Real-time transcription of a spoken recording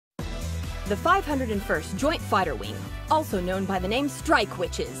the 501st Joint Fighter Wing, also known by the name Strike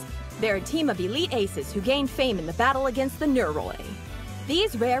Witches. They're a team of elite aces who gained fame in the battle against the Nuroi.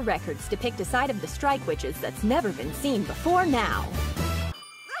 These rare records depict a side of the Strike Witches that's never been seen before now.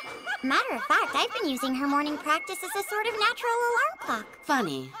 Matter of fact, I've been using her morning practice as a sort of natural alarm clock.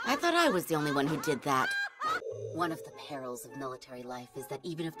 Funny, I thought I was the only one who did that. One of the perils of military life is that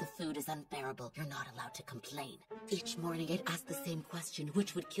even if the food is unbearable, you're not allowed to complain. Each morning I'd ask the same question,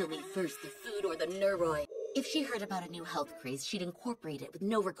 which would kill me first, the food or the Nuroi? If she heard about a new health craze, she'd incorporate it with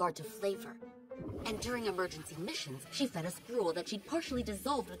no regard to flavor. And during emergency missions, she fed us gruel that she'd partially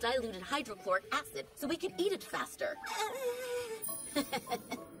dissolved with diluted hydrochloric acid so we could eat it faster.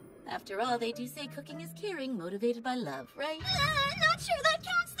 After all, they do say cooking is caring, motivated by love, right? Not sure that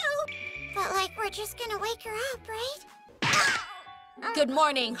counts, though. But, like, we're just gonna wake her up, right? Good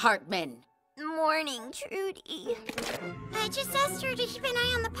morning, Hartman. Morning, Trudy. I just asked her to keep an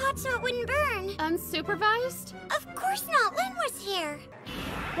eye on the pot so it wouldn't burn. Unsupervised? Of course not. Lynn was here.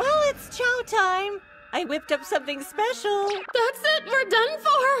 Well, it's chow time. I whipped up something special. That's it! We're done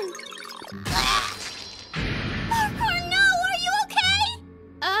for! Popcorn, no! Are you okay?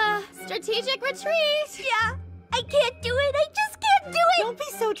 Strategic retreat! Yeah. I can't do it. I just can't do it. Don't be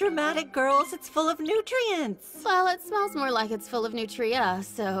so dramatic, girls. It's full of nutrients. Well, it smells more like it's full of nutria,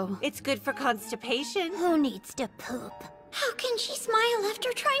 so... It's good for constipation. Who needs to poop? How can she smile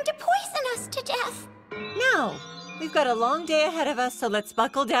after trying to poison us to death? Now, we've got a long day ahead of us, so let's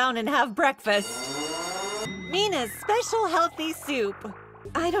buckle down and have breakfast. Mina's special healthy soup.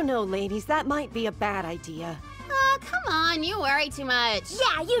 I don't know, ladies, that might be a bad idea. Oh, come on, you worry too much.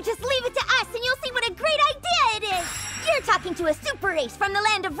 Yeah, you just leave it to us and you'll see what a great idea it is! You're talking to a super ace from the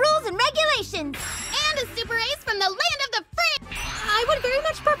land of rules and regulations! And a super ace from the land of the free! I would very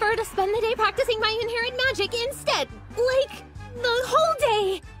much prefer to spend the day practicing my inherent magic instead. Like, the whole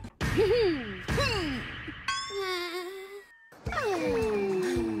day!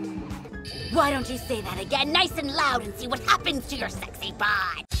 Why don't you say that again, nice and loud, and see what happens to your sexy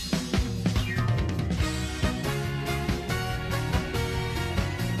bod?